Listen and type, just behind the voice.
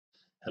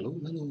Hello,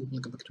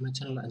 welcome back to my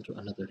channel and to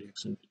another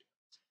reaction video.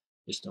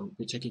 This time we'll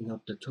be checking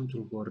out the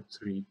Total War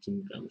 3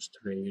 Kingdoms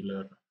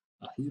trailer,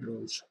 A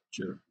Hero's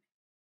Journey.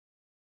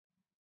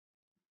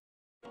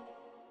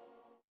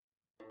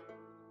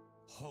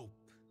 Hope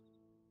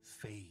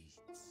fades.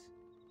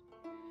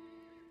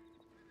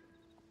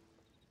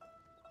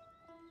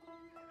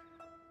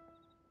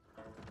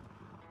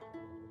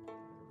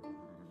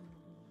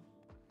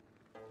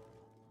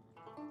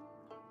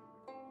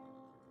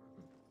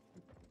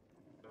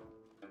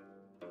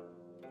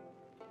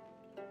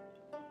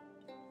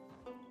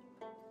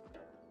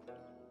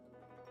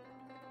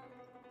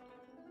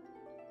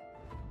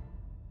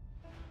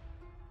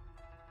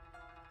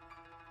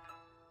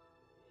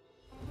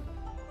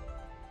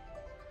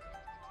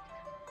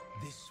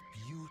 This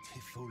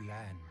beautiful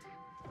land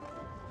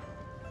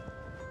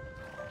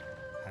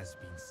has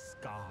been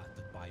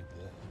scarred by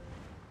war,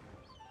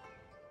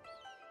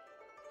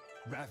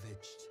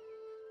 ravaged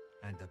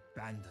and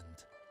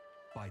abandoned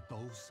by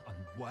those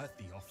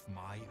unworthy of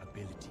my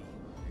ability.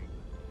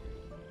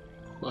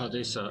 Wow,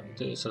 these are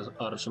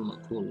some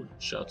cool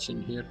shots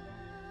in here.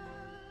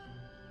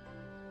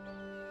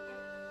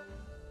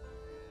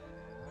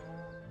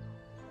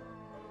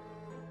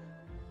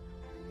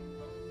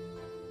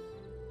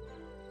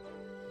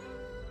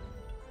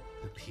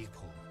 The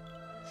people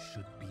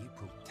should be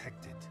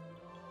protected.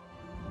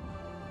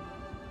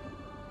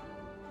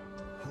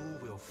 Who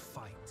will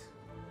fight?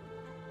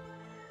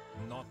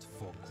 Not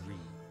for greed,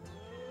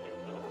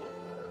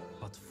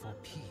 but for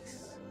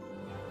peace.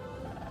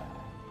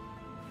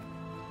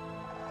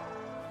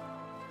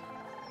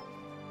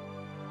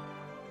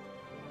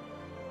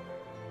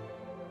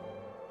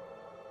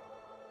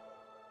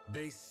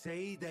 They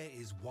say there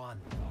is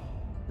one,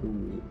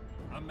 Ooh,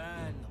 a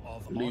man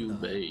of Liu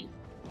honor, Bei.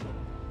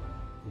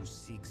 who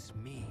seeks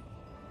me.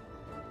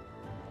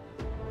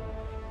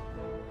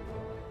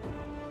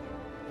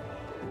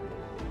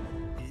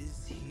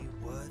 Is he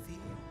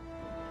worthy?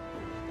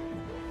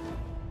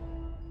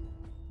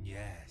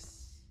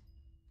 Yes.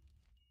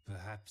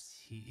 Perhaps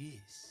he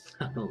is.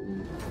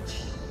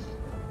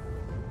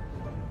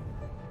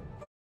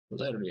 But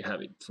there we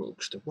have it,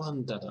 folks. The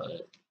one that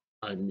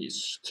I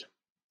missed.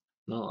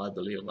 Now I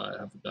believe I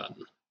have done.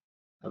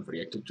 I've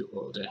reacted to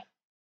all the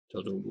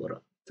Total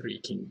War 3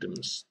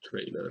 Kingdoms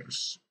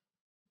trailers.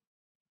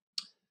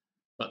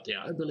 But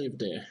yeah, I believe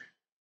the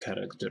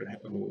character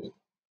who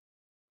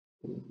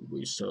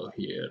we saw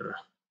here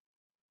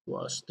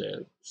was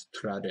the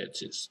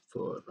strategist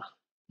for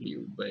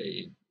Liu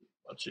Bei.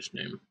 What's his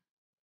name?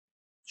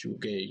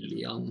 Zhuge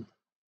Liang.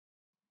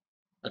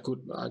 I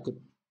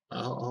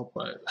hope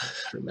I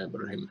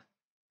remember him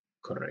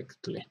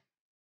correctly.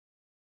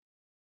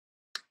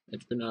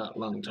 It's been a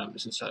long time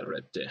since I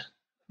read the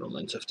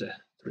Romance of the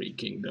Three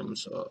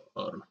Kingdoms,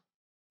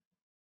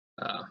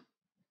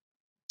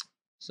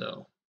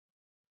 so.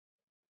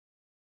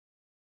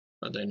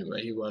 But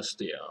anyway, he was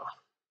the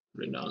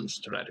renowned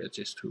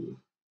strategist who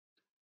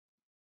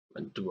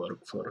went to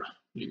work for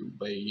Liu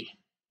Bei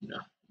in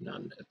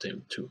an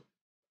attempt to.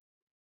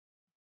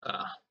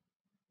 I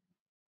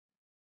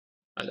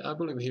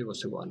believe he was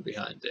the one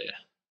behind the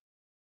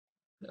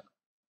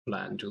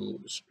plan to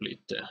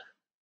split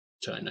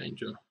China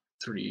into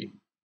three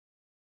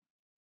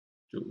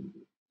to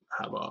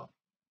have a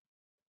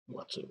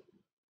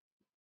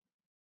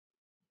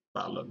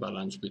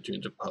balance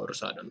between the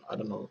powers. I don't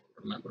know,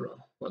 remember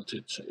what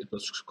it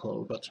was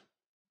called, but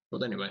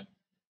anyway,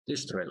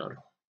 this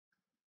trailer,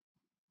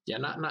 yeah,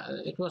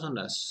 it wasn't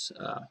as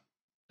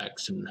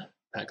action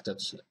packed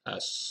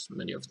as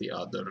many of the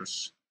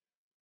others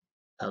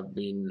have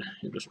been.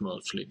 It was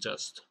mostly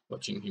just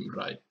watching him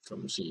ride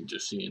from scene to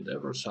scene. There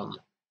were some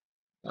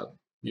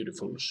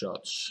beautiful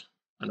shots.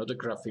 I know the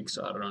graphics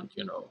aren't,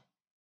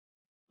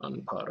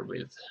 on par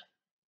with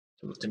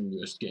some of the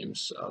newest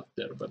games out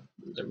there, but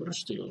they were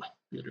still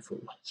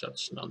beautiful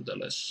shots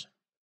nonetheless.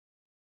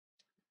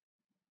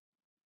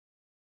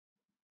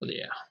 But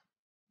yeah,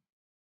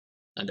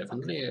 and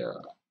definitely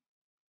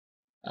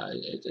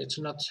it's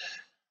not.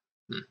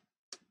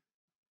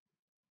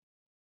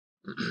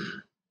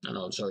 And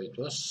also it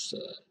was.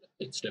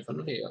 It's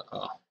definitely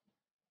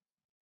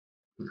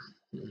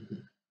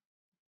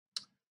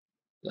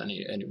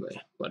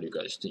Anyway, what do you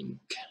guys think?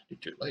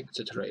 Did you like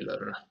the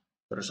trailer?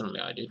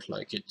 Personally, I did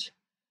like it.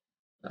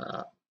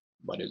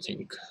 What do you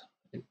think?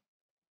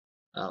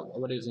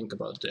 What do you think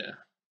about the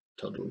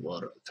Total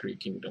War 3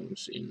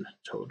 Kingdoms in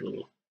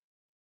total?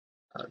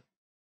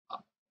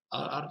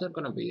 Are there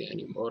going to be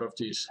any more of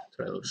these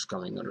trailers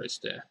coming, or is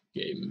the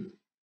game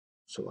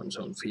so and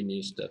so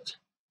finished that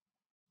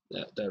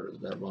there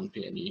won't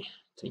be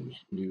anything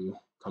new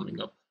coming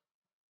up?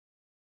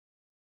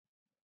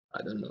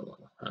 I don't know.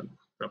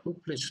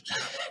 Probably should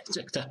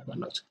check that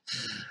one out.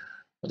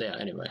 But yeah,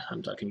 anyway,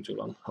 I'm talking too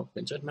long. Hope you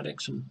enjoyed my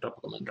reaction. Drop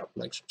a comment, drop a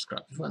like,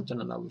 subscribe if you want,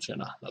 and I will see you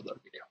in another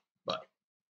video.